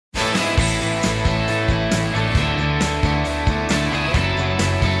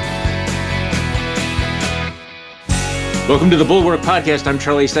Welcome to the Bulwark Podcast. I'm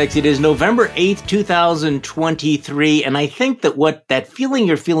Charlie Sykes. It is November 8th, 2023, and I think that what that feeling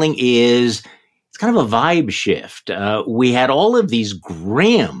you're feeling is, it's kind of a vibe shift. We had all of these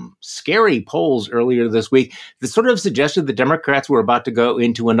grim, scary polls earlier this week that sort of suggested the Democrats were about to go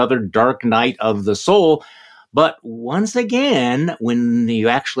into another dark night of the soul. But once again, when you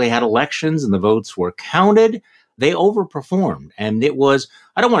actually had elections and the votes were counted, they overperformed. And it was,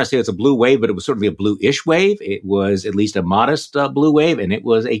 I don't want to say it's a blue wave, but it was certainly a blue-ish wave. It was at least a modest blue wave. And it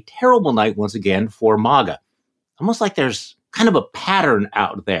was a terrible night once again for MAGA. Almost like there's kind of a pattern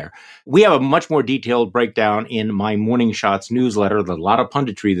out there. We have a much more detailed breakdown in my Morning Shots newsletter. There's a lot of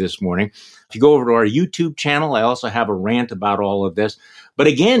punditry this morning. If you go over to our YouTube channel, I also have a rant about all of this. But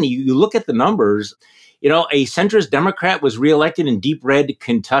again, you look at the numbers. You know, a centrist Democrat was reelected in deep red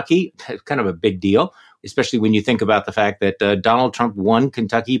Kentucky. Kind of a big deal, especially when you think about the fact that Donald Trump won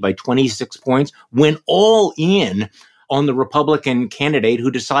Kentucky by 26 points, went all in on the Republican candidate who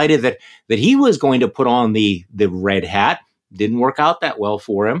decided that he was going to put on the red hat. Didn't work out that well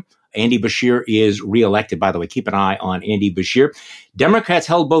for him. Andy Beshear is reelected. By the way, keep an eye on Andy Beshear. Democrats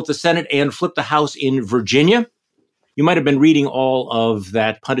held both the Senate and flipped the House in Virginia. You might have been reading all of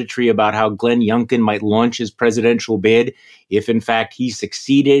that punditry about how Glenn Youngkin might launch his presidential bid if, in fact, he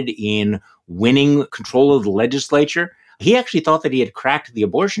succeeded in winning control of the legislature. He actually thought that he had cracked the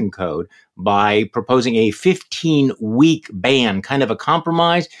abortion code by proposing a 15-week ban, kind of a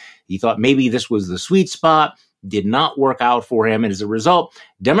compromise. He thought maybe this was the sweet spot. Did not work out for him. And as a result,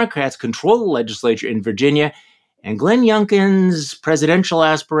 Democrats control the legislature in Virginia. And Glenn Youngkin's presidential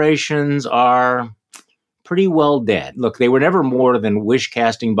aspirations are pretty well dead. Look, they were never more than wish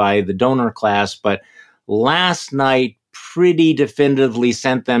casting by the donor class, but last night pretty definitively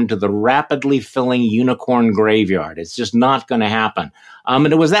sent them to the rapidly filling unicorn graveyard. It's just not going to happen. And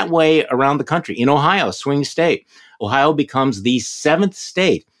it was that way around the country. In Ohio, swing state, Ohio becomes the 7th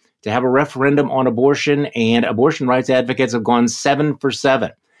state to have a referendum on abortion, and abortion rights advocates have gone 7 for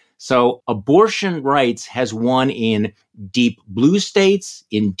 7. So abortion rights has won in deep blue states,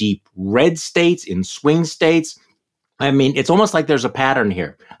 in deep red states, in swing states. I mean, it's almost like there's a pattern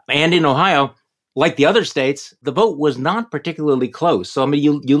here. And in Ohio, like the other states, the vote was not particularly close. So, I mean,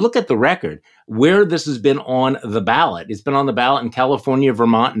 you look at the record where this has been on the ballot. It's been on the ballot in California,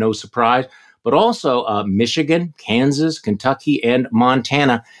 Vermont, no surprise, but also Michigan, Kansas, Kentucky, and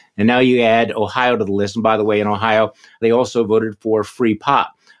Montana. And now you add Ohio to the list. And by the way, in Ohio, they also voted for free pot.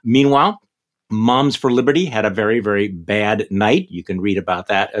 Meanwhile, Moms for Liberty had a very, very bad night. You can read about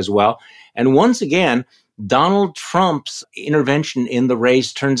that as well. And once again, Donald Trump's intervention in the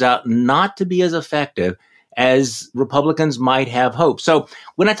race turns out not to be as effective as Republicans might have hoped. So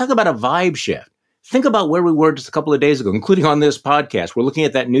when I talk about a vibe shift, think about where we were just a couple of days ago, including on this podcast. We're looking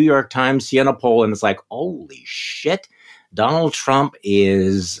at that New York Times Siena poll, and it's like, holy shit, Donald Trump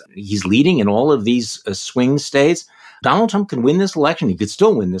he's leading in all of these swing states. Donald Trump can win this election. He could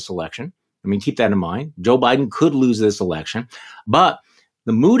still win this election. I mean, keep that in mind. Joe Biden could lose this election. But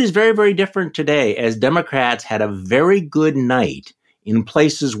the mood is very, very different today as Democrats had a very good night in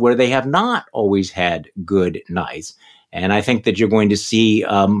places where they have not always had good nights. And I think that you're going to see,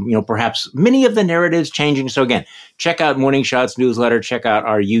 perhaps many of the narratives changing. So again, check out Morning Shots newsletter, check out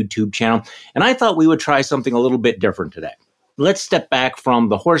our YouTube channel. And I thought we would try something a little bit different today. Let's step back from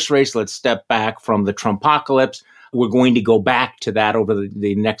the horse race. Let's step back from the Trumpocalypse. We're going to go back to that over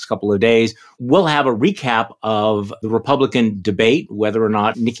the next couple of days. We'll have a recap of the Republican debate, whether or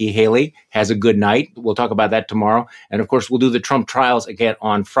not Nikki Haley has a good night. We'll talk about that tomorrow. And of course, we'll do the Trump trials again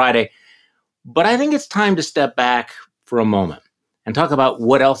on Friday. But I think it's time to step back for a moment and talk about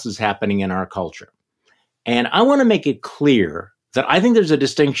what else is happening in our culture. And I want to make it clear that I think there's a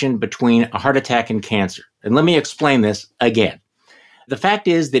distinction between a heart attack and cancer. And let me explain this again. The fact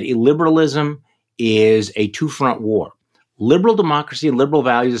is that illiberalism is a two-front war. Liberal democracy and liberal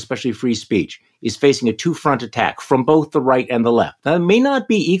values, especially free speech, is facing a two-front attack from both the right and the left. Now, it may not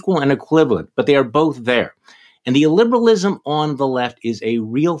be equal and equivalent, but they are both there. And the illiberalism on the left is a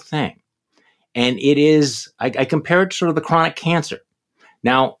real thing. And it is, I compare it to sort of the chronic cancer.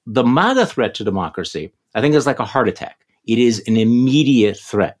 Now, the MAGA threat to democracy, I think, is like a heart attack. It is an immediate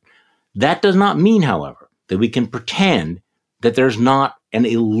threat. That does not mean, however, that we can pretend that there's not an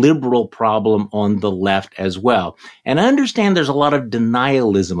illiberal problem on the left as well. And I understand there's a lot of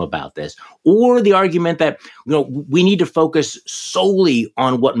denialism about this, or the argument that, we need to focus solely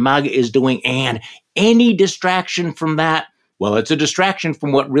on what MAGA is doing, and any distraction from that, well, it's a distraction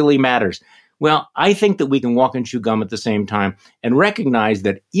from what really matters. Well, I think that we can walk and chew gum at the same time and recognize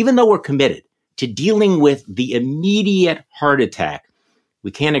that even though we're committed to dealing with the immediate heart attack,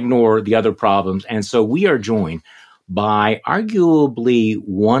 we can't ignore the other problems. And so we are joined by arguably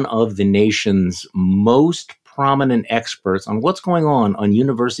one of the nation's most prominent experts on what's going on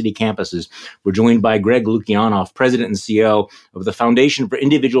university campuses. We're joined by Greg Lukianoff, President and CEO of the Foundation for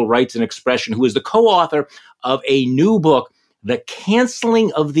Individual Rights and Expression, who is the co-author of a new book, The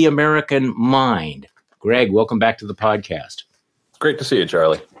Canceling of the American Mind. Greg, welcome back to the podcast. Great to see you,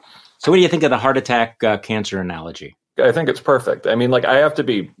 Charlie. So what do you think of the heart attack cancer analogy? I think it's perfect. I mean, I have to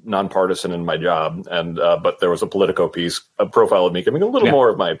be nonpartisan in my job, and but there was a Politico piece, a profile of me giving a little more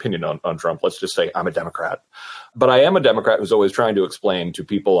of my opinion on Trump. Let's just say I'm a Democrat. But I am a Democrat who's always trying to explain to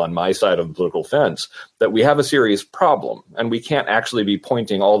people on my side of the political fence that we have a serious problem, and we can't actually be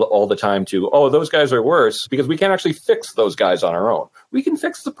pointing all the time to, oh, those guys are worse, because we can't actually fix those guys on our own. We can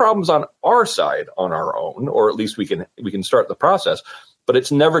fix the problems on our side on our own, or at least we can start the process. But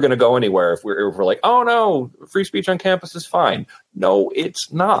it's never going to go anywhere if we're like, oh, no, free speech on campus is fine. No,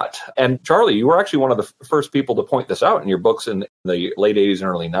 it's not. And Charlie, you were actually one of the first people to point this out in your books in the late 80s and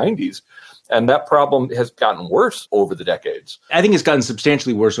early 90s. And that problem has gotten worse over the decades. I think it's gotten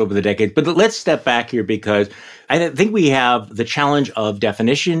substantially worse over the decades. But let's step back here, because I think we have the challenge of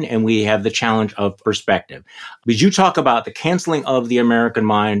definition and we have the challenge of perspective. Because you talk about the canceling of the American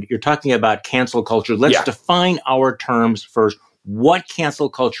mind, you're talking about cancel culture. Let's define our terms first. What cancel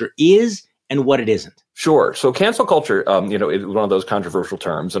culture is and what it isn't. Sure. So cancel culture, is one of those controversial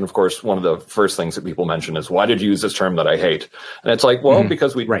terms. And of course, one of the first things that people mention is, why did you use this term that I hate? And it's like, well,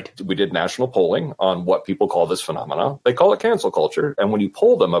 because we did national polling on what people call this phenomena. They call it cancel culture. And when you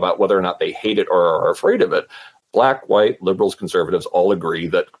poll them about whether or not they hate it or are afraid of it, Black, white, liberals, conservatives all agree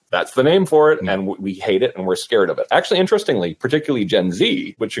that that's the name for it, and we hate it and we're scared of it. Actually, interestingly, particularly Gen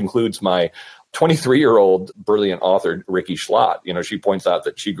Z, which includes my 23-year-old brilliant author, Ricky Schlott, she points out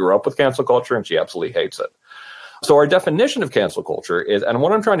that she grew up with cancel culture and she absolutely hates it. So our definition of cancel culture is, and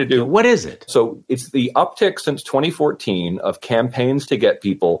what I'm trying to do... What is it? So it's the uptick since 2014 of campaigns to get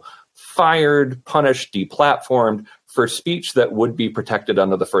people fired, punished, deplatformed for speech that would be protected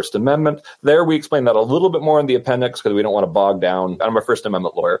under the First Amendment. There, we explain that a little bit more in the appendix because we don't want to bog down. I'm a First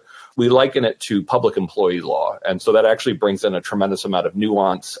Amendment lawyer. We liken it to public employee law. And so that actually brings in a tremendous amount of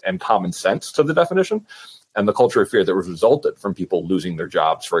nuance and common sense to the definition. And the culture of fear that was resulted from people losing their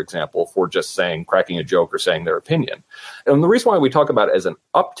jobs, for example, for just cracking a joke or saying their opinion. And the reason why we talk about it as an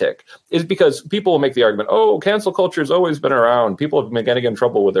uptick is because people will make the argument, oh, cancel culture has always been around. People have been getting in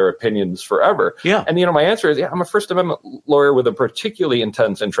trouble with their opinions forever. Yeah. And, my answer is, I'm a First Amendment lawyer with a particularly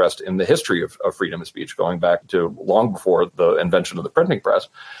intense interest in the history of freedom of speech, going back to long before the invention of the printing press.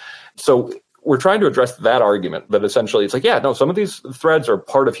 So we're trying to address that argument that essentially it's some of these threads are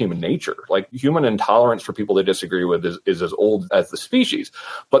part of human nature. Like human intolerance for people they disagree with is as old as the species.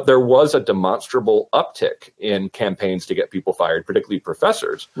 But there was a demonstrable uptick in campaigns to get people fired, particularly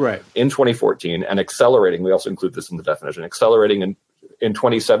professors, in 2014 and accelerating. We also include this in the definition, accelerating in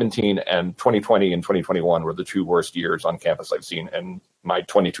 2017 and 2020 and 2021 were the two worst years on campus I've seen in my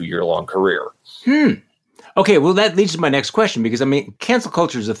 22-year-long career. Okay, well, that leads to my next question, because, cancel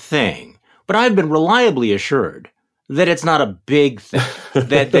culture is a thing. But I've been reliably assured that it's not a big thing,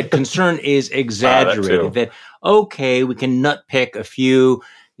 that concern is exaggerated, that, we can nitpick a few,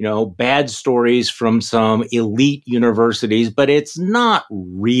 bad stories from some elite universities, but it's not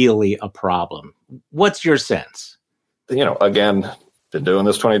really a problem. What's your sense? Again, been doing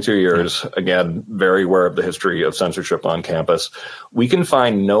this 22 years, again, very aware of the history of censorship on campus. We can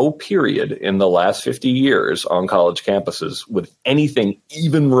find no period in the last 50 years on college campuses with anything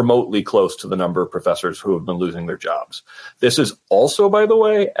even remotely close to the number of professors who have been losing their jobs. This is also, by the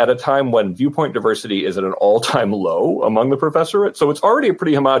way, at a time when viewpoint diversity is at an all-time low among the professorate. So it's already a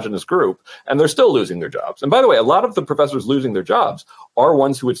pretty homogenous group, and they're still losing their jobs. And by the way, a lot of the professors losing their jobs are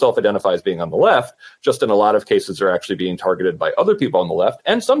ones who would self-identify as being on the left, just in a lot of cases they're actually being targeted by other people on the left.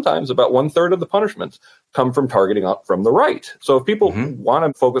 And sometimes about 1/3 of the punishments come from targeting up from the right. So if people want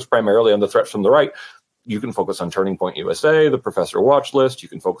to focus primarily on the threats from the right, you can focus on Turning Point USA, the Professor Watch List. You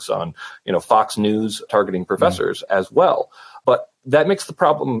can focus on, Fox News targeting professors as well. But that makes the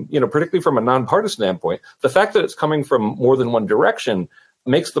problem, particularly from a nonpartisan standpoint, the fact that it's coming from more than one direction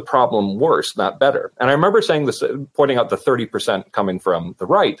makes the problem worse, not better. And I remember saying this, pointing out the 30% coming from the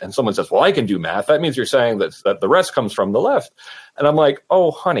right. And someone says, well, I can do math. That means you're saying that the rest comes from the left. And I'm like, oh,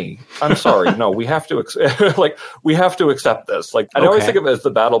 honey, I'm sorry. No, we have to, we have to accept this. I always think of it as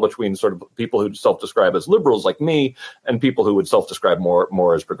the battle between sort of people who self-describe as liberals like me and people who would self-describe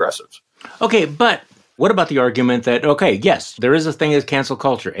more as progressives. Okay, but what about the argument that, yes, there is a thing as cancel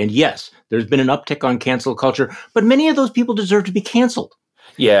culture. And yes, there's been an uptick on cancel culture, but many of those people deserve to be canceled.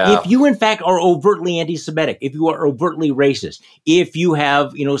 Yeah. If you, in fact, are overtly anti-Semitic, if you are overtly racist, if you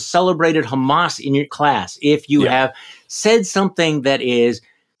have, celebrated Hamas in your class, if you have said something that is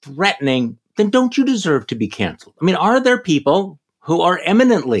threatening, then don't you deserve to be canceled? I mean, are there people who are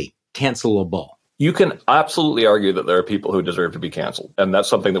eminently cancelable? You can absolutely argue that there are people who deserve to be canceled. And that's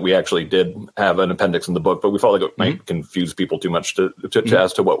something that we actually did have an appendix in the book, but we felt like it might confuse people too much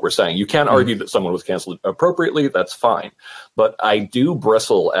as to what we're saying. You can argue that someone was canceled appropriately. That's fine. But I do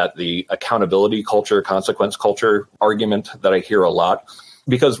bristle at the accountability culture, consequence culture argument that I hear a lot.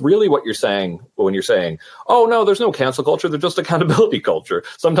 Because really what you're saying when you're saying, oh, no, there's no cancel culture, there's just accountability culture,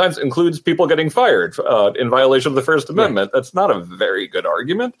 sometimes includes people getting fired in violation of the First Amendment. Right. That's not a very good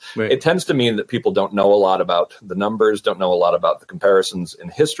argument. Right. It tends to mean that people don't know a lot about the numbers, don't know a lot about the comparisons in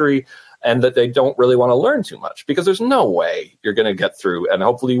history, and that they don't really want to learn too much, because there's no way you're going to get through, and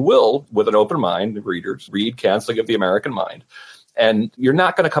hopefully you will, with an open mind, readers, read Canceling of the American Mind. And you're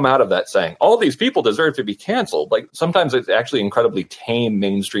not going to come out of that saying, all these people deserve to be canceled. Like, sometimes it's actually incredibly tame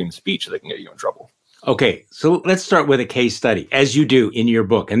mainstream speech that can get you in trouble. Okay, so let's start with a case study, as you do in your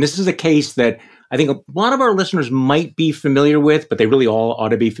book. And this is a case that I think a lot of our listeners might be familiar with, but they really all ought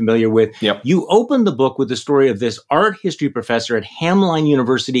to be familiar with. Yep. You open the book with the story of this art history professor at Hamline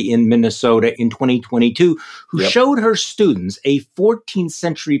University in Minnesota in 2022, who showed her students a 14th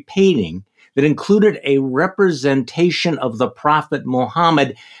century painting that included a representation of the Prophet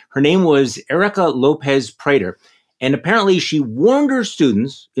Muhammad. Her name was Erica Lopez Prater. And apparently she warned her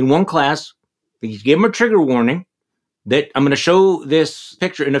students in one class, she gave them a trigger warning, that I'm going to show this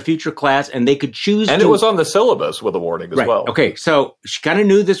picture in a future class, and they could choose And it was on the syllabus with a warning as well. Okay, so she kind of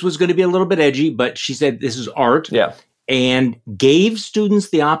knew this was going to be a little bit edgy, but she said this is art. Yeah. And gave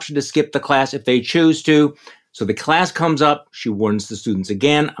students the option to skip the class if they choose to. So the class comes up, she warns the students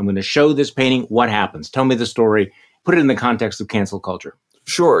again, I'm going to show this painting. What happens? Tell me the story. Put it in the context of cancel culture.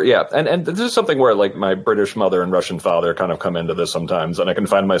 Sure, yeah. And this is something where, like, my British mother and Russian father kind of come into this sometimes, and I can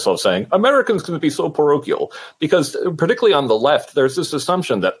find myself saying, Americans can be so parochial, because particularly on the left, there's this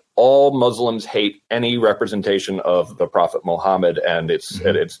assumption that all Muslims hate any representation of the Prophet Muhammad, and it's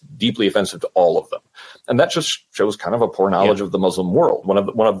deeply offensive to all of them. And that just shows kind of a poor knowledge of the Muslim world. One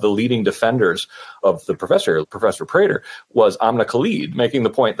of the leading defenders of the Professor Prater, was Amna Khalid, making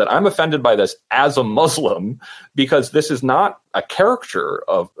the point that I'm offended by this as a Muslim, because this is not a caricature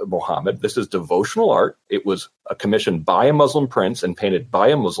of Muhammad. This is devotional art. It was commissioned by a Muslim prince and painted by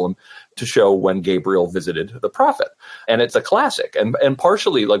a Muslim to show when Gabriel visited the prophet. And it's a classic. And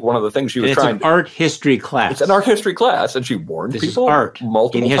partially, like, one of the things she was trying to... It's an art history class. It's an art history class, and she warned people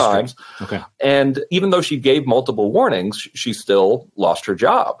multiple times. Okay. And even though she gave multiple warnings, she still lost her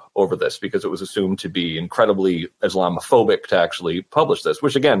job over this, because it was assumed to be incredibly Islamophobic to actually publish this,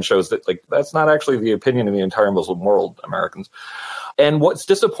 which again shows that, like, that's not actually the opinion of the entire Muslim world, Americans. And what's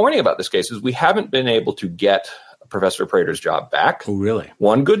disappointing about this case is we haven't been able to get Professor Prater's job back. Oh, really?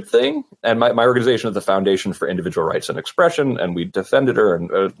 One good thing, and my organization is the Foundation for Individual Rights and Expression, and we defended her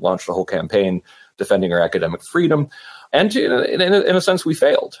and launched a whole campaign defending her academic freedom. And in a sense, we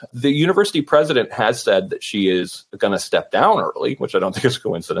failed. The university president has said that she is going to step down early, which I don't think is a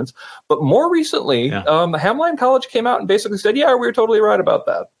coincidence. But more recently, Hamline College came out and basically said, yeah, we were totally right about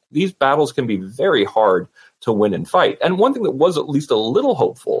that. These battles can be very hard to win and fight. And one thing that was at least a little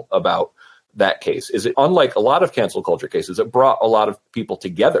hopeful about that case is it, unlike a lot of cancel culture cases, it brought a lot of people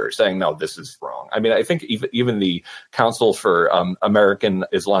together saying, no, this is wrong. I mean, I think even the Council for American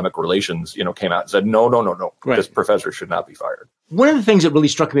Islamic Relations, came out and said, no, right. This professor should not be fired. One of the things that really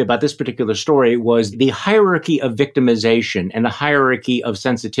struck me about this particular story was the hierarchy of victimization and the hierarchy of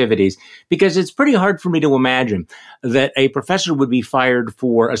sensitivities, because it's pretty hard for me to imagine that a professor would be fired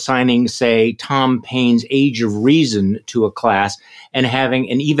for assigning, say, Tom Paine's Age of Reason to a class and having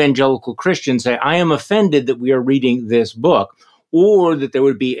an evangelical Christian say, I am offended that we are reading this book, or that there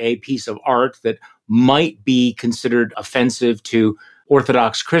would be a piece of art that might be considered offensive to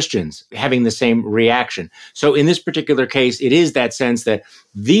Orthodox Christians having the same reaction. So in this particular case, it is that sense that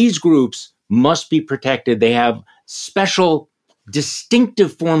these groups must be protected. They have special,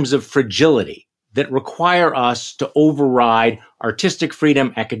 distinctive forms of fragility that require us to override artistic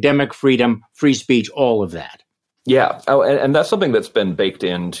freedom, academic freedom, free speech, all of that. Yeah. Oh, and that's something that's been baked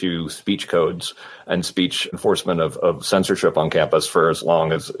into speech codes and speech enforcement of censorship on campus for as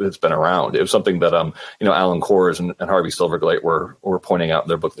long as it's been around. It was something that, Alan Kors and Harvey Silverglate were pointing out in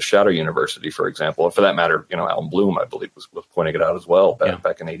their book, The Shadow University, for example. For that matter, Alan Bloom, I believe, was pointing it out as well back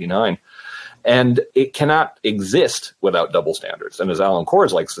in 1989. And it cannot exist without double standards. And as Alan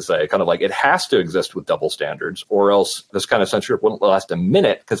Kors likes to say, kind of like it has to exist with double standards, or else this kind of censorship wouldn't last a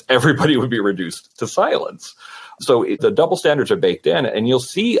minute because everybody would be reduced to silence. So the double standards are baked in, and you'll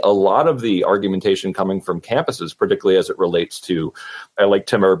see a lot of the argumentation coming from campuses, particularly as it relates to, I like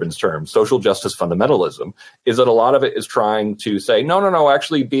Tim Urban's term, social justice fundamentalism, is that a lot of it is trying to say, no,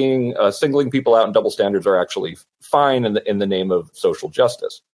 actually singling people out in double standards are actually fine in the name of social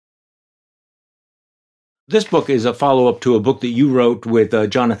justice. This book is a follow-up to a book that you wrote with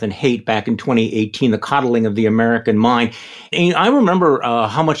Jonathan Haidt back in 2018, The Coddling of the American Mind. And I remember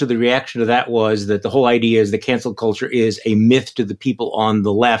how much of the reaction to that was that the whole idea is that cancel culture is a myth to the people on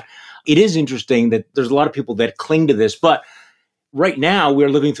the left. It is interesting that there's a lot of people that cling to this, but right now we're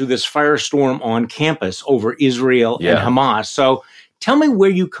living through this firestorm on campus over Israel and Hamas. So tell me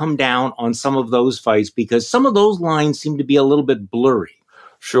where you come down on some of those fights, because some of those lines seem to be a little bit blurry.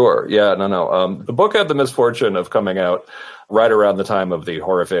 Sure. Yeah, no. The book had the misfortune of coming out right around the time of the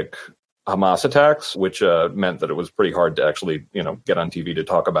horrific Hamas attacks, which meant that it was pretty hard to actually, get on TV to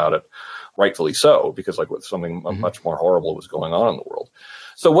talk about it, rightfully so, because something much more horrible was going on in the world.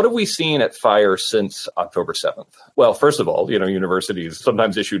 So what have we seen at FIRE since October 7th? Well, first of all, universities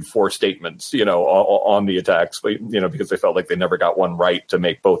sometimes issued 4 statements, on the attacks, but, because they felt like they never got one right to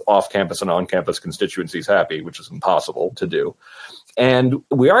make both off-campus and on-campus constituencies happy, which is impossible to do. And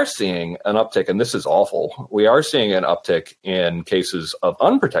we are seeing an uptick, and this is awful. We are seeing an uptick in cases of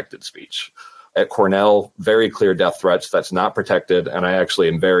unprotected speech. At Cornell, very clear death threats. That's not protected. And I actually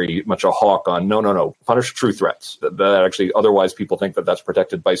am very much a hawk on no. Punish true threats. That actually, otherwise people think that that's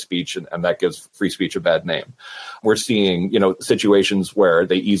protected by speech, and that gives free speech a bad name. We're seeing, situations where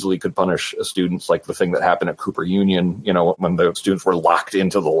they easily could punish students, like the thing that happened at Cooper Union, when the students were locked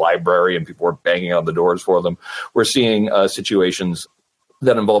into the library and people were banging on the doors for them. We're seeing situations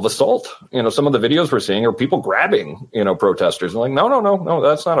that involve assault. Some of the videos we're seeing are people grabbing, protesters, and like, no,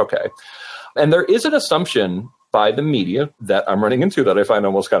 that's not okay. And there is an assumption by the media that I'm running into that I find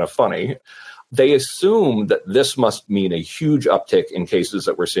almost kind of funny. They assume that this must mean a huge uptick in cases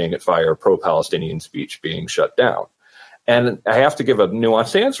that we're seeing at FIRE, pro-Palestinian speech being shut down. And I have to give a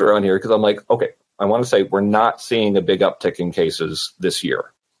nuanced answer on here because I'm like, okay, I want to say we're not seeing a big uptick in cases this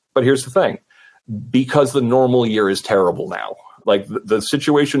year. But here's the thing, because the normal year is terrible now. Like the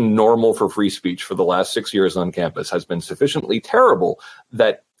situation normal for free speech for the last 6 years on campus has been sufficiently terrible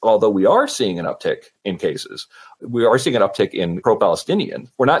that although we are seeing an uptick in cases, we are seeing an uptick in pro-Palestinian.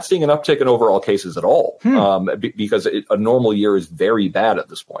 We're not seeing an uptick in overall cases at all, because a normal year is very bad at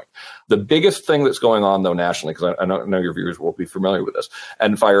this point. The biggest thing that's going on, though, nationally, because I know your viewers will be familiar with this,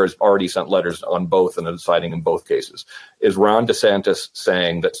 and FIRE has already sent letters on both and is fighting in both cases, is Ron DeSantis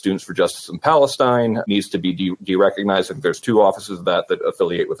saying that Students for Justice in Palestine needs to be de-recognized. And there's 2 offices of that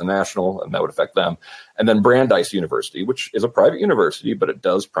affiliate with the national, and that would affect them. And then Brandeis University, which is a private university, but it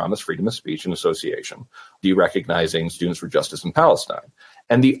does promise freedom of speech and association, de-recognizing Students for Justice in Palestine.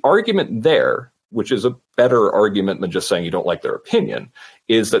 And the argument there, which is a better argument than just saying you don't like their opinion,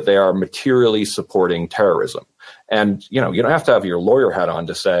 is that they are materially supporting terrorism. And, you don't have to have your lawyer hat on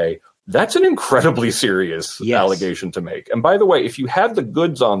to say, that's an incredibly serious allegation to make. And by the way, if you had the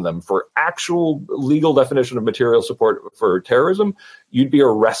goods on them for actual legal definition of material support for terrorism, you'd be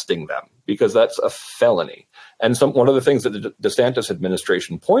arresting them because that's a felony. And one of the things that the DeSantis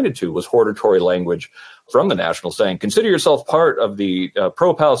administration pointed to was hortatory language from the National saying, consider yourself part of the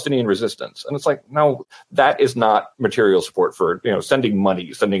pro-Palestinian resistance. And it's like, no, that is not material support for, sending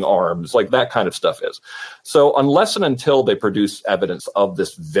money, sending arms, like that kind of stuff is. So unless and until they produce evidence of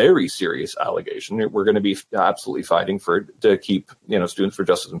this very serious allegation, we're going to be absolutely fighting to keep, Students for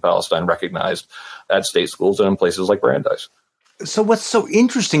Justice in Palestine recognized at state schools and in places like Brandeis. So what's so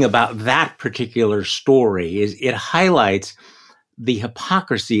interesting about that particular story is it highlights the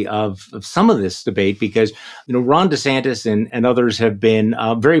hypocrisy of some of this debate because, Ron DeSantis and others have been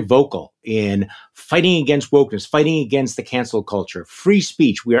very vocal in fighting against wokeness, fighting against the cancel culture, free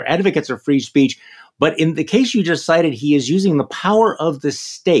speech. We are advocates of free speech. But in the case you just cited, he is using the power of the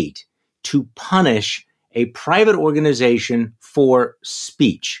state to punish a private organization for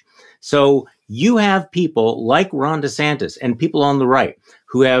speech. So you have people like Ron DeSantis and people on the right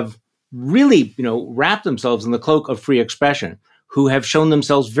who have really, wrapped themselves in the cloak of free expression, who have shown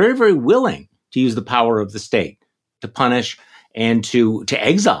themselves very, very willing to use the power of the state to punish and to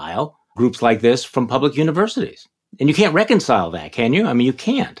exile groups like this from public universities. And you can't reconcile that, can you? I mean, you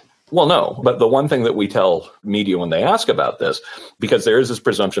can't. Well, no, but the one thing that we tell media when they ask about this, because there is this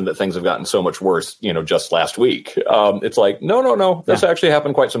presumption that things have gotten so much worse, just last week. It's like, no, this actually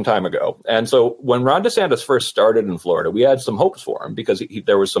happened quite some time ago. And so when Ron DeSantis first started in Florida, we had some hopes for him because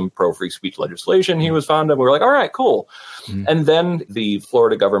there was some pro-free speech legislation he was fond of. We were like, all right, cool. And then the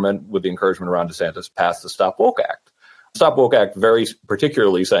Florida government, with the encouragement of Ron DeSantis, passed the Stop Woke Act. Stop Woke Act very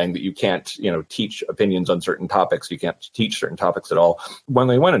particularly saying that you can't, teach opinions on certain topics. You can't teach certain topics at all. When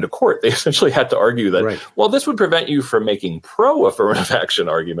they went into court, they essentially had to argue that, well, this would prevent you from making pro-affirmative action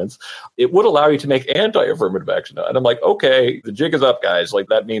arguments. It would allow you to make anti-affirmative action. And I'm like, okay, the jig is up, guys. Like,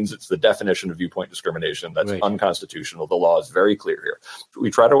 that means it's the definition of viewpoint discrimination. That's unconstitutional. The law is very clear here.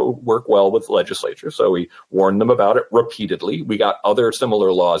 We try to work well with the legislature. So we warned them about it repeatedly. We got other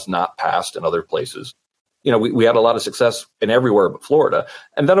similar laws not passed in other places. We had a lot of success in everywhere but Florida.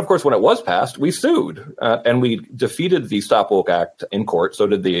 And then, of course, when it was passed, we sued and we defeated the Stop Woke Act in court. So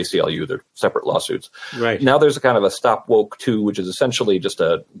did the ACLU. They're separate lawsuits. Right. Now there's a kind of a Stop Woke 2, which is essentially just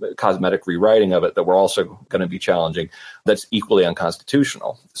a cosmetic rewriting of it that we're also going to be challenging that's equally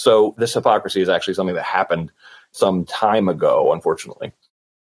unconstitutional. So this hypocrisy is actually something that happened some time ago, unfortunately.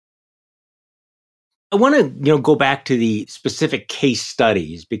 I want to, go back to the specific case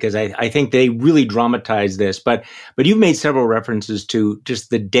studies because I think they really dramatize this. But you've made several references to just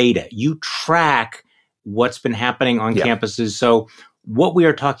the data. You track what's been happening on campuses. So what we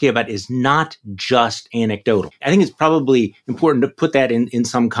are talking about is not just anecdotal. I think it's probably important to put that in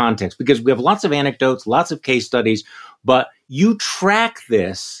some context because we have lots of anecdotes, lots of case studies, but you track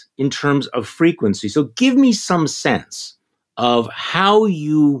this in terms of frequency. So give me some sense of how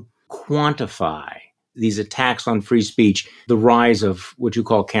you quantify these attacks on free speech, the rise of what you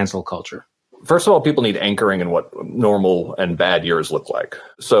call cancel culture? First of all, people need anchoring in what normal and bad years look like.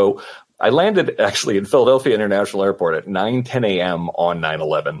 So I landed actually in Philadelphia International Airport at 9:10 a.m. on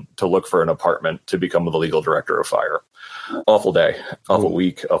 9/11 to look for an apartment to become the legal director of FIRE. Awful day, awful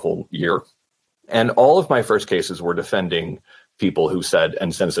week, awful year. And all of my first cases were defending people who said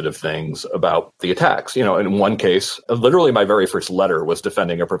insensitive things about the attacks. In one case, literally my very first letter was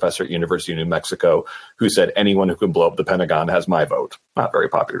defending a professor at University of New Mexico who said anyone who can blow up the Pentagon has my vote. Not very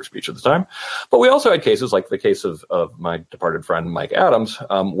popular speech at the time. But we also had cases like the case of my departed friend, Mike Adams,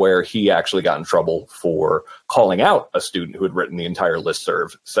 where he actually got in trouble for calling out a student who had written the entire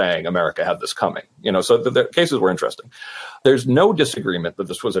listserv saying America had this coming. So the cases were interesting. There's no disagreement that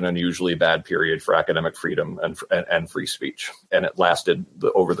this was an unusually bad period for academic freedom and free speech. And it lasted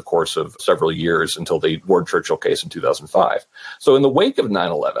over the course of several years until the Ward Churchill case in 2005. So in the wake of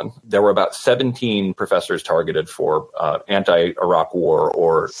 9/11, there were about 17 professors targeted for anti-Iraq war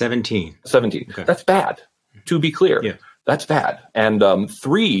or 17. Okay. That's bad. To be clear, that's bad. And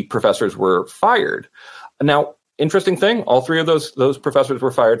 3 professors were fired. Now, interesting thing, all 3 of those professors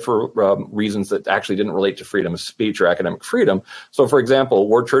were fired for reasons that actually didn't relate to freedom of speech or academic freedom. So, for example,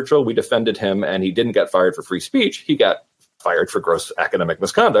 Ward Churchill, we defended him and he didn't get fired for free speech. He got fired for gross academic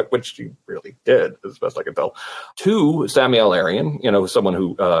misconduct, which he really did, as best I can tell. 2, Samuel Arian, someone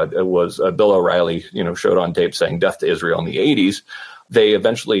who was Bill O'Reilly, showed on tape saying death to Israel in the 80s. They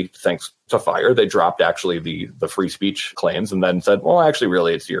eventually, thanks to FIRE, they dropped actually the free speech claims and then said, well, actually,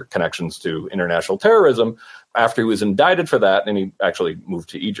 really, it's your connections to international terrorism. After he was indicted for that, and he actually moved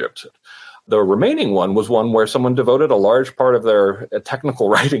to Egypt. The remaining one was one where someone devoted a large part of their technical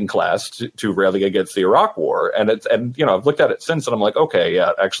writing class to railing against the Iraq war. And I've looked at it since and I'm like, okay,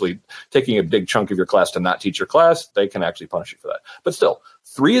 yeah, actually taking a big chunk of your class to not teach your class, they can actually punish you for that. But still,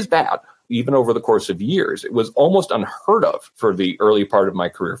 3 is bad. Even over the course of years, it was almost unheard of for the early part of my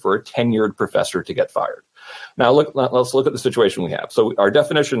career for a tenured professor to get fired. Now, let's look at the situation we have. So our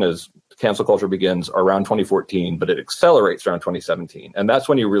definition is cancel culture begins around 2014, but it accelerates around 2017. And that's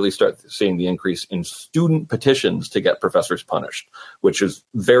when you really start seeing the increase in student petitions to get professors punished, which is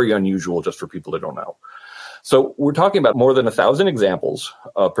very unusual just for people that don't know. So we're talking about more than 1,000 examples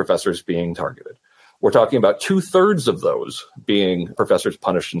of professors being targeted. We're talking about 2/3 of those being professors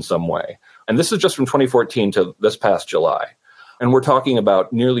punished in some way. And this is just from 2014 to this past July. And we're talking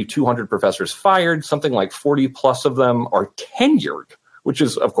about nearly 200 professors fired, something like 40 plus of them are tenured, which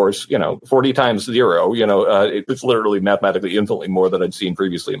is, of course, 40 times 0. It's literally mathematically infinitely more than I'd seen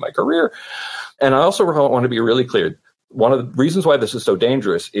previously in my career. And I also want to be really clear. One of the reasons why this is so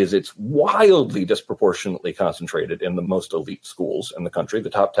dangerous is it's wildly disproportionately concentrated in the most elite schools in the country. The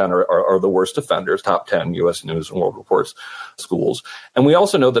top 10 are the worst offenders, top 10 U.S. News and World Report's schools. And we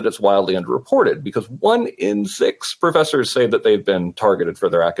also know that it's wildly underreported because 1 in 6 professors say that they've been targeted for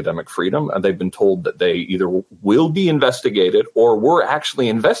their academic freedom, and they've been told that they either will be investigated or were actually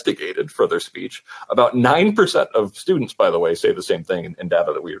investigated for their speech. About 9% of students, by the way, say the same thing in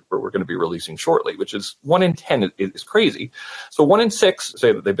data that we're going to be releasing shortly, which is 1 in 10 is crazy. So 1 in 6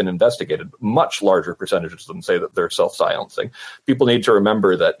 say that they've been investigated. Much larger percentages of them say that they're self-silencing. People need to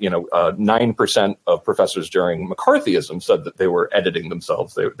remember that 9% of professors during McCarthyism said that they were editing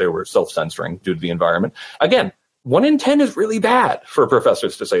themselves. They were self-censoring due to the environment. Again, 1 in 10 is really bad for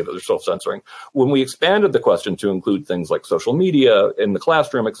professors to say that they're self-censoring. When we expanded the question to include things like social media in the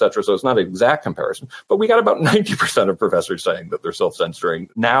classroom, et cetera, so it's not an exact comparison, but we got about 90% of professors saying that they're self-censoring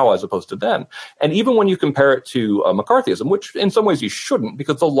now as opposed to then. And even when you compare it to McCarthyism, which in some ways you shouldn't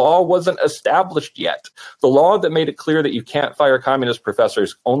because the law wasn't established yet. The law that made it clear that you can't fire communist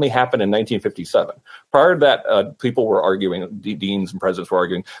professors only happened in 1957. Prior to that, people were arguing, deans and presidents were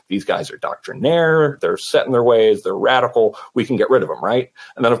arguing, these guys are doctrinaire, they're set in their ways, they're radical, we can get rid of them, right?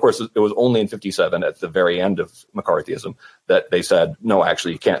 And then, of course, it was only in 57 at the very end of McCarthyism that they said, no,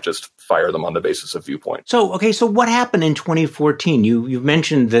 actually, you can't just fire them on the basis of viewpoint. So what happened in 2014? You've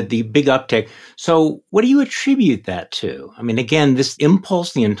mentioned that the big uptick. So what do you attribute that to? I mean, again, this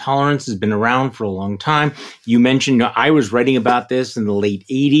impulse, the intolerance has been around for a long time. You mentioned, I was writing about this in the late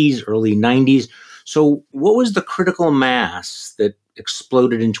 80s, early 90s. So what was the critical mass that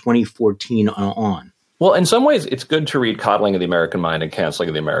exploded in 2014 on? Well, in some ways, it's good to read Coddling of the American Mind and Canceling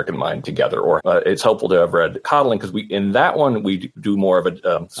of the American Mind together. Or it's helpful to have read Coddling because in that one we do more of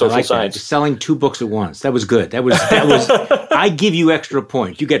a social science. That. Selling 2 books at once. That was good. That was. I give you extra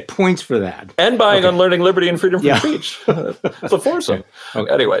points. You get points for that. And buying Unlearning Liberty and Freedom from Speech. It's a foursome.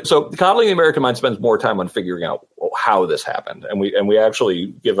 Okay. Anyway, so Coddling the American Mind spends more time on figuring out how this happened, and we actually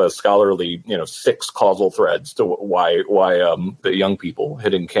give a scholarly 6 causal threads to why the young people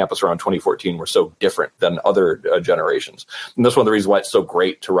hitting campus around 2014 were so different than other generations. And that's one of the reasons why it's so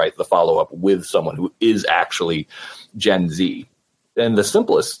great to write the follow-up with someone who is actually Gen Z. In the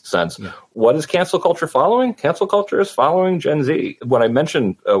simplest sense, what is cancel culture following? Cancel culture is following Gen Z. When I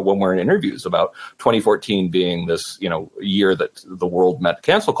mentioned when we're in interviews about 2014 being this year that the world met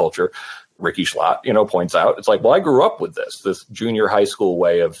cancel culture, Ricky Schlott, points out, it's like, well, I grew up with this junior high school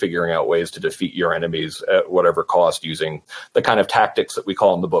way of figuring out ways to defeat your enemies at whatever cost using the kind of tactics that we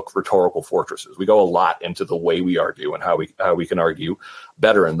call in the book rhetorical fortresses. We go a lot into the way we argue and how we can argue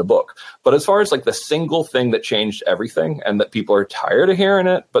better in the book. But as far as like the single thing that changed everything and that people are tired of hearing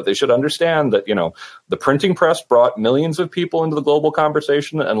it, but they should understand that, the printing press brought millions of people into the global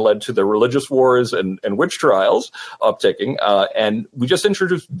conversation and led to the religious wars and witch trials upticking. And we just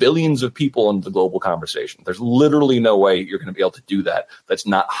introduced billions of people into the global conversation. There's literally no way you're going to be able to do that. That's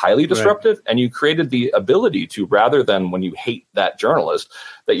not highly disruptive. Right. And you created the ability to, rather than when you hate that journalist,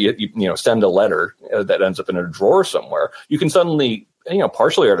 that you send a letter that ends up in a drawer somewhere, you can suddenly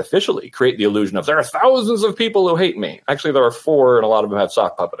partially artificially create the illusion of there are thousands of people who hate me. Actually, there are 4, and a lot of them have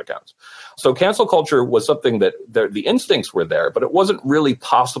sock puppet accounts. So cancel culture was something that the instincts were there, but it wasn't really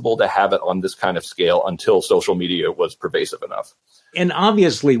possible to have it on this kind of scale until social media was pervasive enough. And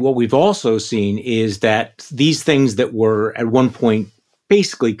obviously, what we've also seen is that these things that were at one point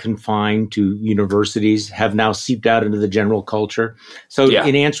basically confined to universities have now seeped out into the general culture. So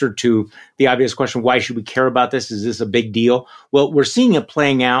in answer to the obvious question, why should we care about this? Is this a big deal? Well, we're seeing it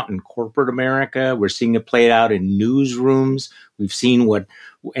playing out in corporate America. We're seeing it play out in newsrooms. We've seen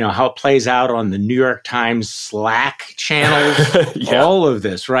how it plays out on the New York Times Slack channels, all of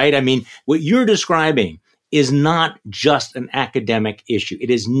this, right? I mean, what you're describing is not just an academic issue. It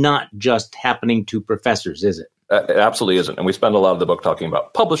is not just happening to professors, is it? It absolutely isn't. And we spend a lot of the book talking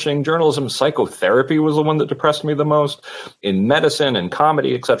about publishing, journalism, psychotherapy was the one that depressed me the most, in medicine and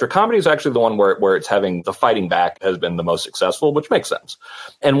comedy, et cetera. Comedy is actually the one where it's having the fighting back has been the most successful, which makes sense.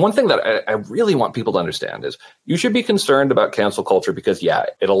 And one thing that I really want people to understand is you should be concerned about cancel culture because,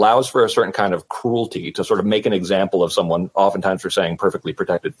 it allows for a certain kind of cruelty to sort of make an example of someone, oftentimes for saying perfectly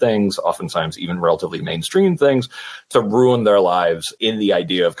protected things, oftentimes even relatively mainstream things, to ruin their lives in the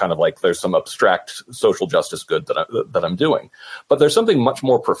idea of kind of like there's some abstract social justice good that I'm doing. But there's something much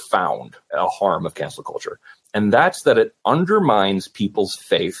more profound, a harm of cancel culture. And that's that it undermines people's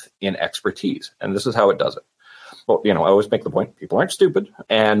faith in expertise. And this is how it does it. well, I always make the point, people aren't stupid.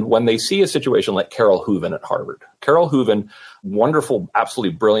 And when they see a situation like Carol Hooven at Harvard, Carol Hooven, wonderful,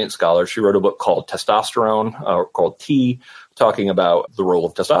 absolutely brilliant scholar. She wrote a book called Testosterone, called T, talking about the role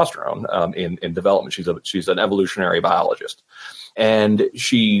of testosterone in development. She's an evolutionary biologist. And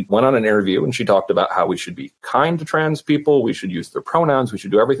she went on an interview and she talked about how we should be kind to trans people. We should use their pronouns. We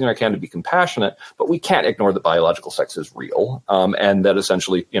should do everything I can to be compassionate, but we can't ignore that biological sex is real. And that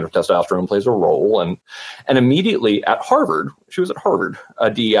essentially, testosterone plays a role. And immediately at Harvard, she was at Harvard, a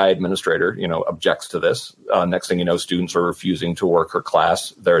DEI administrator, objects to this. Next thing you know, students are refusing to work her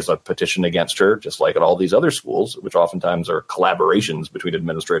class. There's a petition against her, just like at all these other schools, which oftentimes are collaborations between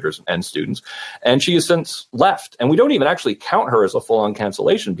administrators and students. And she has since left. And we don't even actually count her as a full-on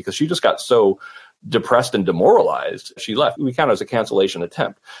cancellation because she just got so depressed and demoralized. She left. We count it as a cancellation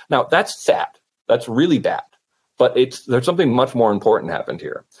attempt. Now, that's sad. That's really bad. But there's something much more important happened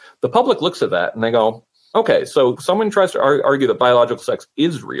here. The public looks at that and they go, okay, so someone tries to argue that biological sex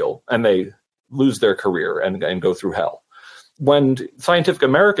is real and they lose their career and go through hell. When Scientific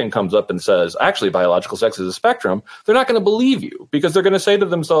American comes up and says, actually, biological sex is a spectrum, they're not going to believe you because they're going to say to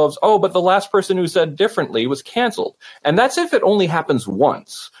themselves, oh, but the last person who said differently was canceled. And that's if it only happens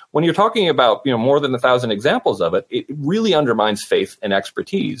once. When you're talking about, more than 1,000 examples of it, it really undermines faith and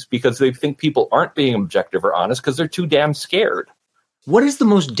expertise because they think people aren't being objective or honest because they're too damn scared. What is the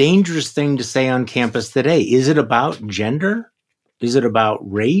most dangerous thing to say on campus today? Is it about gender? Is it about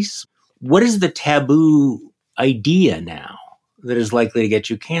race? What is the taboo idea now that is likely to get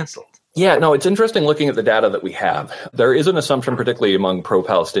you canceled? Yeah, no, it's interesting looking at the data that we have. There is an assumption, particularly among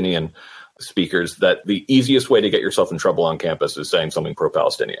pro-Palestinian speakers, that the easiest way to get yourself in trouble on campus is saying something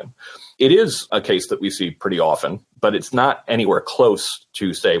pro-Palestinian. It is a case that we see pretty often, but it's not anywhere close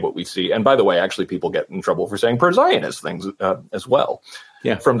to say what we see. And by the way, actually, people get in trouble for saying pro-Zionist things as well.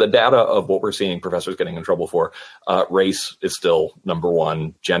 Yeah. From the data of what we're seeing professors getting in trouble for, race is still number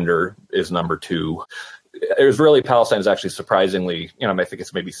one. Gender is number two. Israeli Palestine is actually surprisingly, I think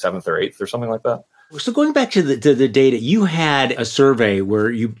it's maybe 7th or 8th or something like that. So going back to the data, you had a survey where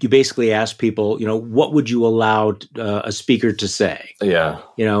you basically asked people, what would you allow a speaker to say? Yeah.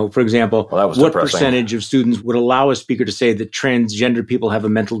 For example, what depressing. Percentage of students would allow a speaker to say that transgender people have a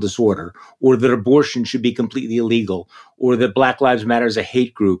mental disorder, or that abortion should be completely illegal, or that Black Lives Matter is a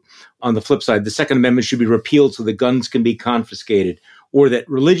hate group? On the flip side, the Second Amendment should be repealed so that guns can be confiscated, or that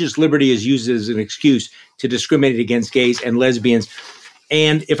religious liberty is used as an excuse to discriminate against gays and lesbians.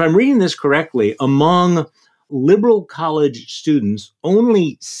 And if I'm reading this correctly, among liberal college students,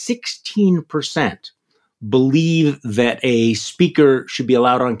 only 16% believe that a speaker should be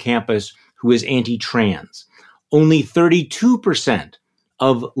allowed on campus who is anti-trans. Only 32%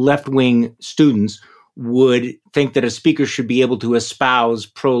 of left-wing students would think that a speaker should be able to espouse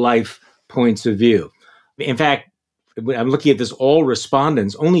pro-life points of view. In fact, I'm looking at this, all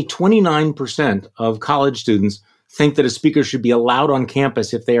respondents, only 29% of college students think that a speaker should be allowed on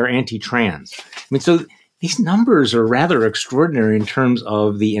campus if they are anti-trans. So these numbers are rather extraordinary in terms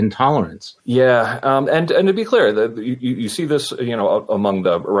of the intolerance. Yeah, and to be clear, you see this, among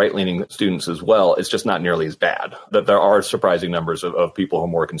the right-leaning students as well. It's just not nearly as bad. That there are surprising numbers of people who are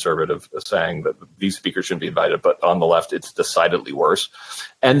more conservative saying that these speakers shouldn't be invited, but on the left, it's decidedly worse.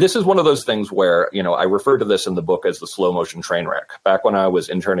 And this is one of those things where, I refer to this in the book as the slow motion train wreck. Back when I was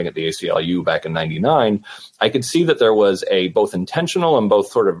interning at the ACLU back in '99, I could see that there was a both intentional and both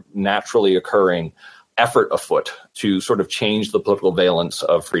sort of naturally occurring effort afoot to sort of change the political valence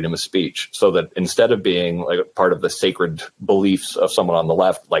of freedom of speech so that instead of being like part of the sacred beliefs of someone on the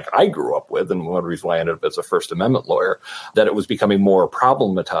left, like I grew up with, and one of the reasons why I ended up as a First Amendment lawyer, that it was becoming more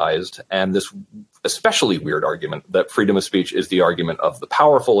problematized, and this especially weird argument that freedom of speech is the argument of the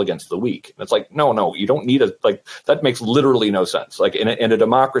powerful against the weak. And it's like, no, you don't need that makes literally no sense. Like in a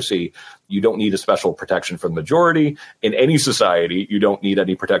democracy, you don't need a special protection for the majority. In any society, you don't need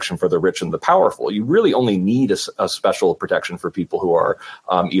any protection for the rich and the powerful. You really only need a special protection for people who are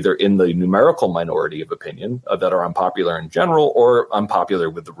either in the numerical minority of opinion that are unpopular in general, or unpopular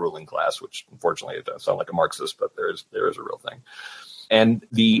with the ruling class, which unfortunately it does sound like a Marxist, but there is a real thing. And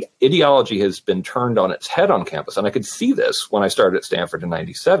the ideology has been turned on its head on campus. And I could see this when I started at Stanford in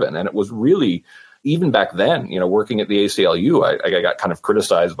 '97. And it was really, even back then, working at the ACLU, I got kind of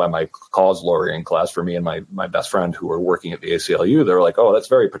criticized by my cause lawyering class for me and my best friend who were working at the ACLU. They were like, oh, that's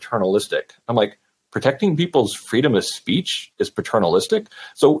very paternalistic. I'm like, protecting people's freedom of speech is paternalistic?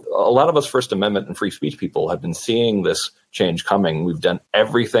 So a lot of us First Amendment and free speech people have been seeing this change coming. We've done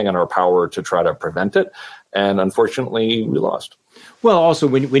everything in our power to try to prevent it. And unfortunately, we lost. Well, also,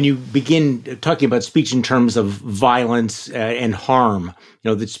 when you begin talking about speech in terms of violence and harm,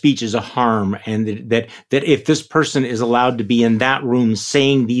 that speech is a harm, and that if this person is allowed to be in that room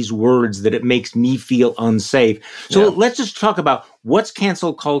saying these words, that it makes me feel unsafe. So let's just talk about what's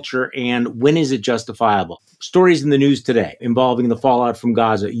cancel culture and when is it justifiable. Stories in the news today involving the fallout from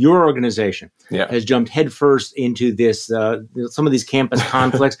Gaza. Your organization has jumped headfirst into this, some of these campus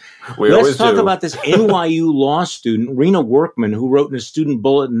conflicts. Let's talk about this NYU law student, Rena Workman, who wrote in a student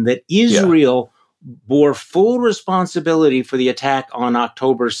bulletin that Israel bore full responsibility for the attack on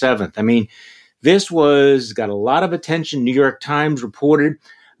October 7th. I mean, this got a lot of attention. New York Times reported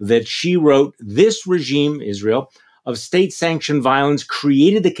that she wrote, "This regime, Israel, of state-sanctioned violence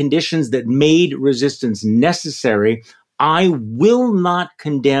created the conditions that made resistance necessary. I will not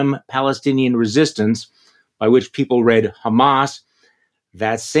condemn Palestinian resistance," by which people read Hamas.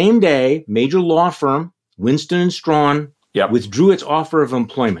 That same day, major law firm Winston & Strawn withdrew its offer of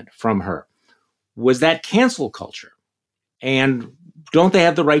employment from her. Was that cancel culture? And don't they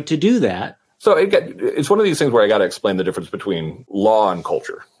have the right to do that? So it's one of these things where I got to explain the difference between law and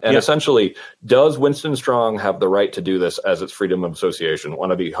culture. And essentially, does Winston Strong have the right to do this as its freedom of association? I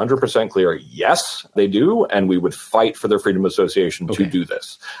want to be 100% clear. Yes, they do. And we would fight for their freedom of association to do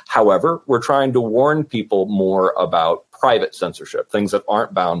this. However, we're trying to warn people more about private censorship, things that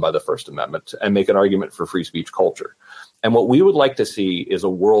aren't bound by the First Amendment, and make an argument for free speech culture. And what we would like to see is a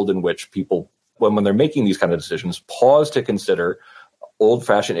world in which people, when they're making these kind of decisions, pause to consider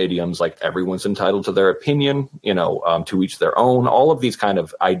old-fashioned idioms like everyone's entitled to their opinion, to each their own, all of these kind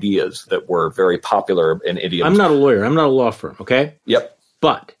of ideas that were very popular in idioms. I'm not a lawyer. I'm not a law firm, okay? Yep.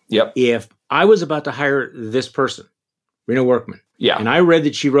 But if I was about to hire this person, Rena Workman, and I read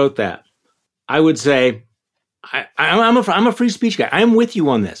that she wrote that, I would say, I'm a free speech guy. I'm with you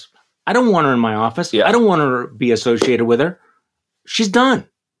on this. I don't want her in my office. I don't want her to be associated with her. She's done.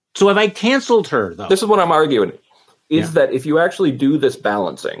 So have I canceled her, though? This is what I'm arguing. Is that if you actually do this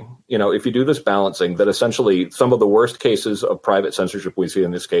balancing, that essentially some of the worst cases of private censorship we see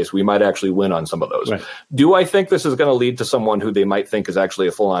in this case, we might actually win on some of those. Right. Do I think this is going to lead to someone who they might think is actually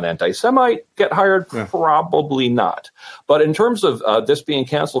a full-on anti-Semite get hired? Yeah. Probably not. But in terms of this being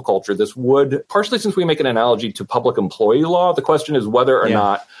cancel culture, this would, partially since we make an analogy to public employee law, the question is whether or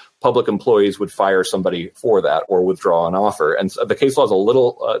not public employees would fire somebody for that or withdraw an offer. And so the case law is a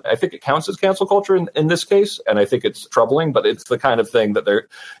little, I think it counts as cancel culture in this case, and I think it's troubling, but it's the kind of thing that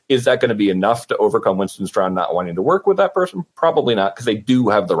is that going to be enough to overcome Winston Strawn not wanting to work with that person? Probably not, because they do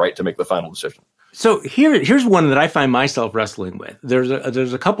have the right to make the final decision. So here's one that I find myself wrestling with. There's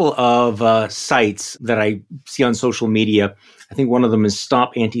a couple of sites that I see on social media. I think one of them is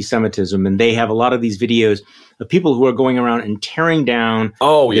Stop Anti-Semitism, and they have a lot of these videos of people who are going around and tearing down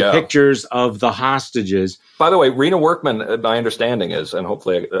the pictures of the hostages. By the way, Rena Workman, my understanding is, and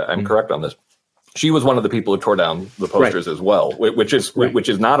hopefully I'm correct on this, she was one of the people who tore down the posters as well, which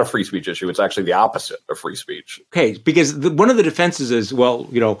is not a free speech issue. It's actually the opposite of free speech. Okay, because one of the defenses is,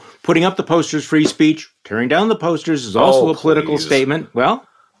 putting up the posters, free speech, tearing down the posters is also a political statement. Well,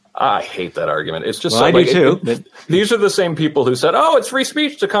 I hate that argument. It's just I do too. These are the same people who said, it's free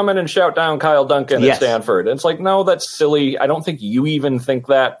speech to come in and shout down Kyle Duncan at Stanford. And it's like, no, that's silly. I don't think you even think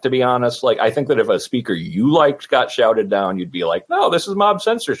that, to be honest. Like, I think that if a speaker you liked got shouted down, you'd be like, no, this is mob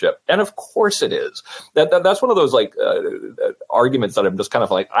censorship. And of course it is. That's one of those arguments that I'm just kind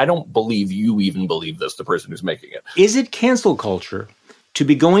of like, I don't believe you even believe this, the person who's making it. Is it cancel culture to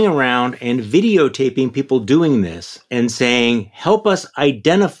be going around and videotaping people doing this and saying, help us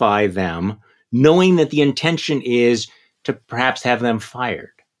identify them, knowing that the intention is to perhaps have them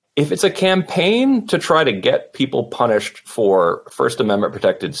fired? If it's a campaign to try to get people punished for First Amendment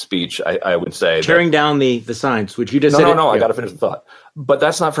protected speech, I would say tearing down the signs, which you just said. No, I got to finish the thought. But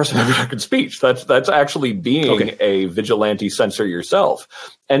that's not First Amendment protected speech. That's actually being a vigilante censor yourself.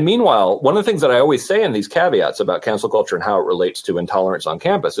 And meanwhile, one of the things that I always say in these caveats about cancel culture and how it relates to intolerance on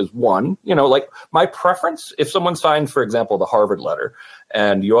campus is one, my preference, if someone signed, for example, the Harvard letter,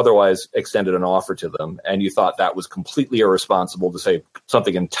 and you otherwise extended an offer to them, and you thought that was completely irresponsible to say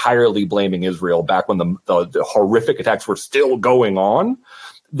something entirely blaming Israel back when the horrific attacks were still going on,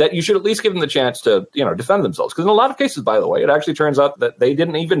 that you should at least give them the chance to, defend themselves. Because in a lot of cases, by the way, it actually turns out that they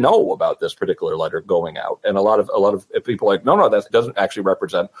didn't even know about this particular letter going out. And a lot of people are like, no, that doesn't actually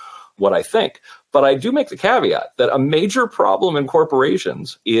represent what I think. But I do make the caveat that a major problem in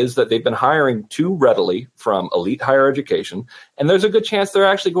corporations is that they've been hiring too readily from elite higher education, and there's a good chance they're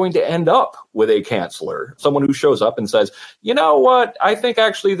actually going to end up with a chancellor, someone who shows up and says, you know what, I think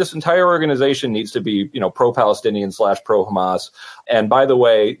actually this entire organization needs to be, pro-Palestinian / pro-Hamas. And by the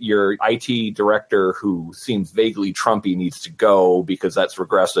way, your IT director who seems vaguely Trumpy needs to go because that's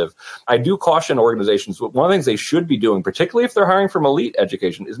regressive. I do caution organizations, one of the things they should be doing, particularly if they're hiring from elite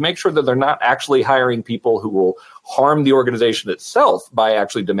education, is make sure that they're not actually hiring people who will harm the organization itself by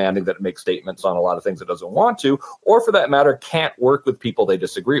actually demanding that it make statements on a lot of things it doesn't want to, or for that matter, can't work with people they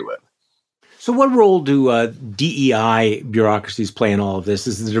disagree with. So what role do DEI bureaucracies play in all of this?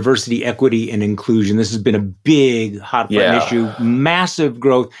 This is diversity, equity, and inclusion. This has been a big hot button issue, massive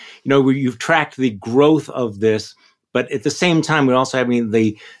growth. You've tracked the growth of this, but at the same time, we're also having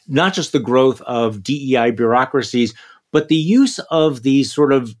not just the growth of DEI bureaucracies, but the use of these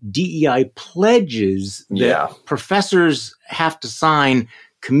sort of DEI pledges that professors have to sign,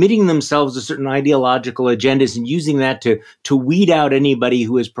 committing themselves to certain ideological agendas and using that to weed out anybody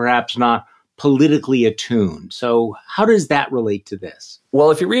who is perhaps not politically attuned. So how does that relate to this? Well,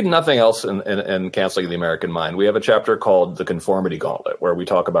 if you read nothing else in Canceling the American Mind, we have a chapter called The Conformity Gauntlet, where we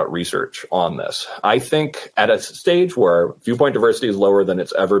talk about research on this. I think at a stage where viewpoint diversity is lower than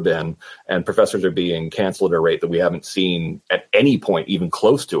it's ever been, and professors are being canceled at a rate that we haven't seen at any point even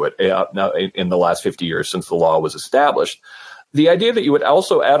close to it in the last 50 years since the law was established, the idea that you would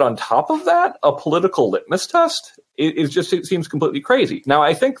also add on top of that a political litmus test it seems completely crazy. Now,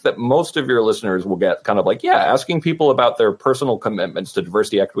 I think that most of your listeners will get kind of like, asking people about their personal commitments to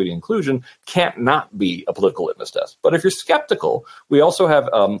diversity, equity, and inclusion can't not be a political litmus test. But if you're skeptical, we also have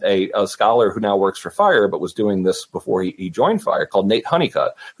a scholar who now works for FIRE, but was doing this before he joined FIRE, called Nate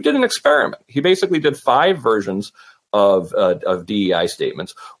Honeycutt, who did an experiment. He basically did 5 versions of DEI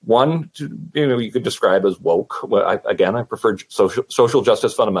statements. One, you could describe as woke. Well, I prefer social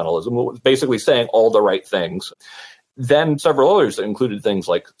justice fundamentalism, basically saying all the right things. Then several others that included things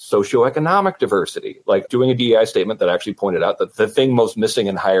like socioeconomic diversity, like doing a DEI statement that actually pointed out that the thing most missing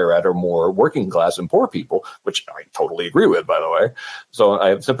in higher ed are more working class and poor people, which I totally agree with, by the way. So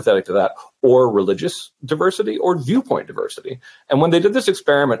I'm sympathetic to that. Or religious diversity or viewpoint diversity. And when they did this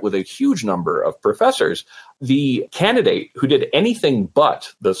experiment with a huge number of professors, the candidate who did anything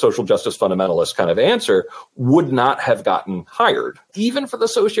but the social justice fundamentalist kind of answer would not have gotten hired, even for the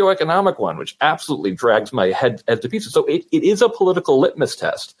socioeconomic one, which absolutely drags my head to pieces. So it is a political litmus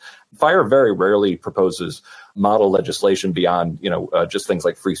test. FIRE very rarely proposes model legislation beyond, just things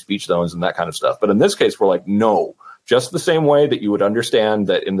like free speech zones and that kind of stuff. But in this case, we're like, no. Just the same way that you would understand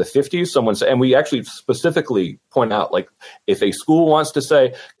that in the 50s, someone said, and we actually specifically point out, like, if a school wants to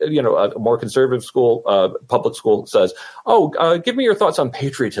say, a more conservative school, public school says, give me your thoughts on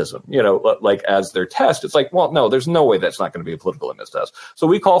patriotism, like as their test. It's like, well, no, there's no way that's not going to be a political litmus test. So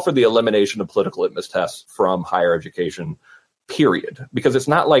we call for the elimination of political litmus tests from higher education, period, because it's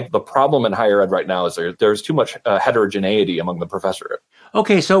not like the problem in higher ed right now is there's too much heterogeneity among the professorate.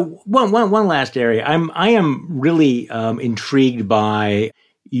 Okay, so one last area. I am really intrigued by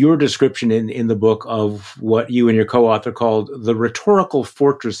your description in the book of what you and your co-author called the rhetorical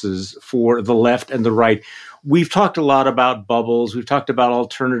fortresses for the left and the right. We've talked a lot about bubbles. We've talked about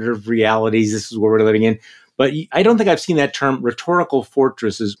alternative realities. This is what we're living in. But I don't think I've seen that term, rhetorical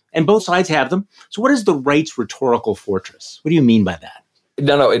fortresses, and both sides have them. So what is the right's rhetorical fortress? What do you mean by that?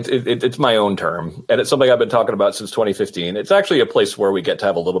 No, it's my own term, and it's something I've been talking about since 2015. It's actually a place where we get to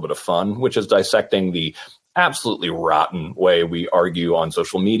have a little bit of fun, which is dissecting the absolutely rotten way we argue on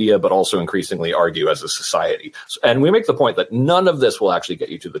social media, but also increasingly argue as a society. And we make the point that none of this will actually get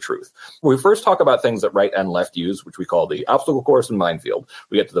you to the truth. We first talk about things that right and left use, which we call the obstacle course and minefield.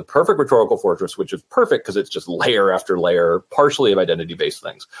 We get to the perfect rhetorical fortress, which is perfect because it's just layer after layer, partially of identity-based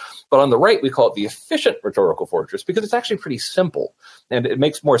things. But on the right, we call it the efficient rhetorical fortress because it's actually pretty simple. And it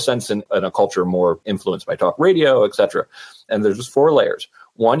makes more sense in a culture more influenced by talk radio, et cetera. And there's just 4 layers.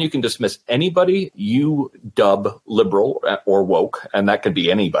 One, you can dismiss anybody you dub liberal or woke, and that could be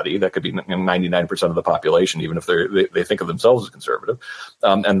anybody. That could be 99% of the population, even if they think of themselves as conservative.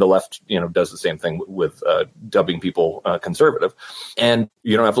 And the left, does the same thing with dubbing people conservative. And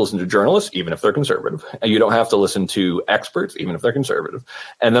you don't have to listen to journalists, even if they're conservative. And you don't have to listen to experts, even if they're conservative.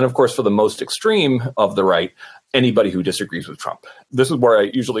 And then, of course, for the most extreme of the right, anybody who disagrees with Trump. This is where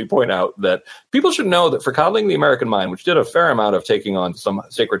I usually point out that people should know that for Coddling the American Mind, which did a fair amount of taking on some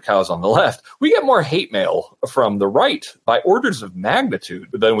sacred cows on the left, we get more hate mail from the right by orders of magnitude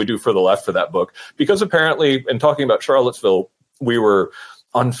than we do for the left for that book. Because apparently, in talking about Charlottesville, we were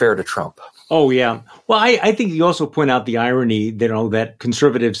unfair to Trump. Oh, yeah. Well, I think you also point out the irony that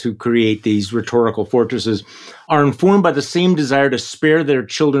conservatives who create these rhetorical fortresses are informed by the same desire to spare their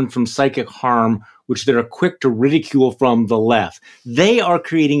children from psychic harm, which they're quick to ridicule from the left. They are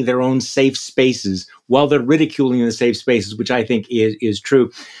creating their own safe spaces while they're ridiculing the safe spaces, which I think is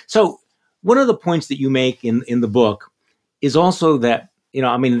true. So one of the points that you make in the book is also that,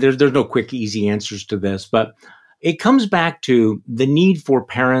 there's no quick, easy answers to this, but it comes back to the need for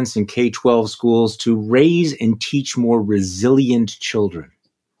parents in K-12 schools to raise and teach more resilient children.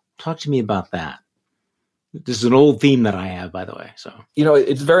 Talk to me about that. This is an old theme that I have, by the way. So,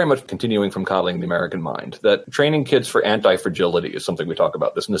 it's very much continuing from coddling the American mind, that training kids for anti-fragility is something we talk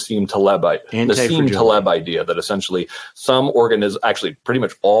about, this Nassim Taleb idea that essentially actually pretty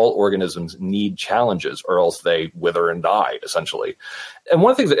much all organisms need challenges or else they wither and die, essentially. And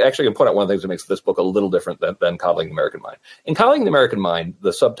one of the things that actually I can point out, one of the things that makes this book a little different than Coddling the American Mind. In Coddling the American Mind,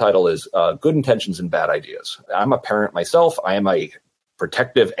 the subtitle is Good Intentions and Bad Ideas. I'm a parent myself. I am a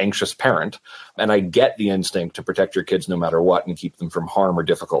protective, anxious parent, and I get the instinct to protect your kids no matter what and keep them from harm or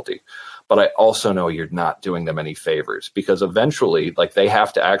difficulty. But I also know you're not doing them any favors, because eventually, they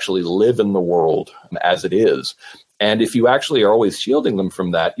have to actually live in the world as it is. And if you actually are always shielding them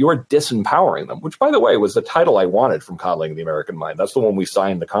from that, you're disempowering them, which, by the way, was the title I wanted from Coddling the American Mind. That's the one we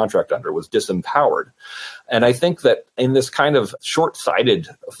signed the contract under, was disempowered. And I think that in this kind of short-sighted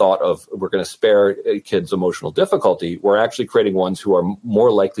thought of we're going to spare kids emotional difficulty, we're actually creating ones who are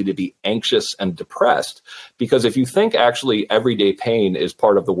more likely to be anxious and depressed. Because if you think actually everyday pain is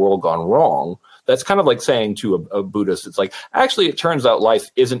part of the world gone wrong, that's kind of like saying to a Buddhist, it's like, actually, it turns out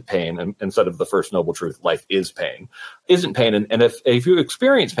life isn't pain. And instead of the first noble truth, life is pain, isn't pain. And if you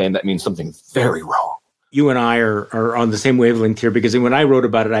experience pain, that means something very wrong. You and I are on the same wavelength here, because when I wrote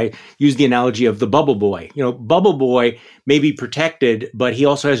about it, I used the analogy of the bubble boy. Bubble boy may be protected, but he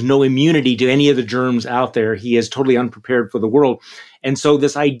also has no immunity to any of the germs out there. He is totally unprepared for the world. And so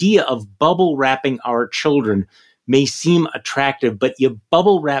this idea of bubble wrapping our children may seem attractive, but your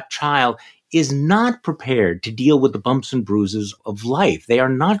bubble wrap child is not prepared to deal with the bumps and bruises of life. They are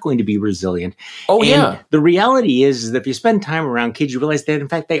not going to be resilient. Oh, yeah. The reality is that if you spend time around kids, you realize that, in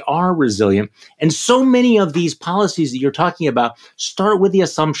fact, they are resilient. And so many of these policies that you're talking about start with the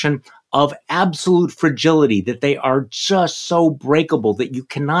assumption of absolute fragility, that they are just so breakable that you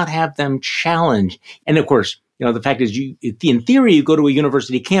cannot have them challenged. And of course, the fact is, in theory, you go to a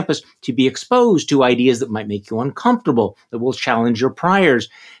university campus to be exposed to ideas that might make you uncomfortable, that will challenge your priors.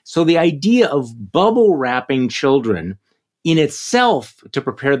 So the idea of bubble wrapping children in itself to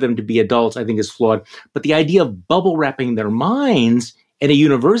prepare them to be adults, I think, is flawed. But the idea of bubble wrapping their minds at a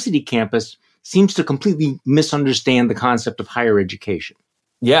university campus seems to completely misunderstand the concept of higher education.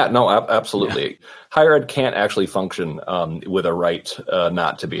 Yeah, no, absolutely. Yeah. Higher ed can't actually function with a right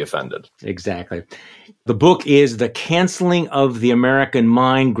not to be offended. Exactly. The book is The Canceling of the American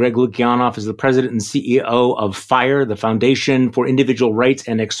Mind. Greg Lukianoff is the president and CEO of FIRE, the Foundation for Individual Rights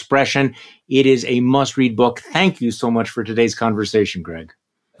and Expression. It is a must-read book. Thank you so much for today's conversation, Greg.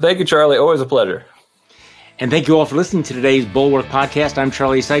 Thank you, Charlie. Always a pleasure. And thank you all for listening to today's Bulwark Podcast. I'm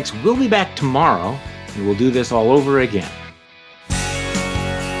Charlie Sykes. We'll be back tomorrow, and we'll do this all over again.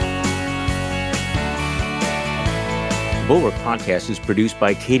 The Bulwark Podcast is produced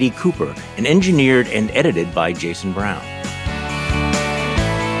by Katie Cooper and engineered and edited by Jason Brown.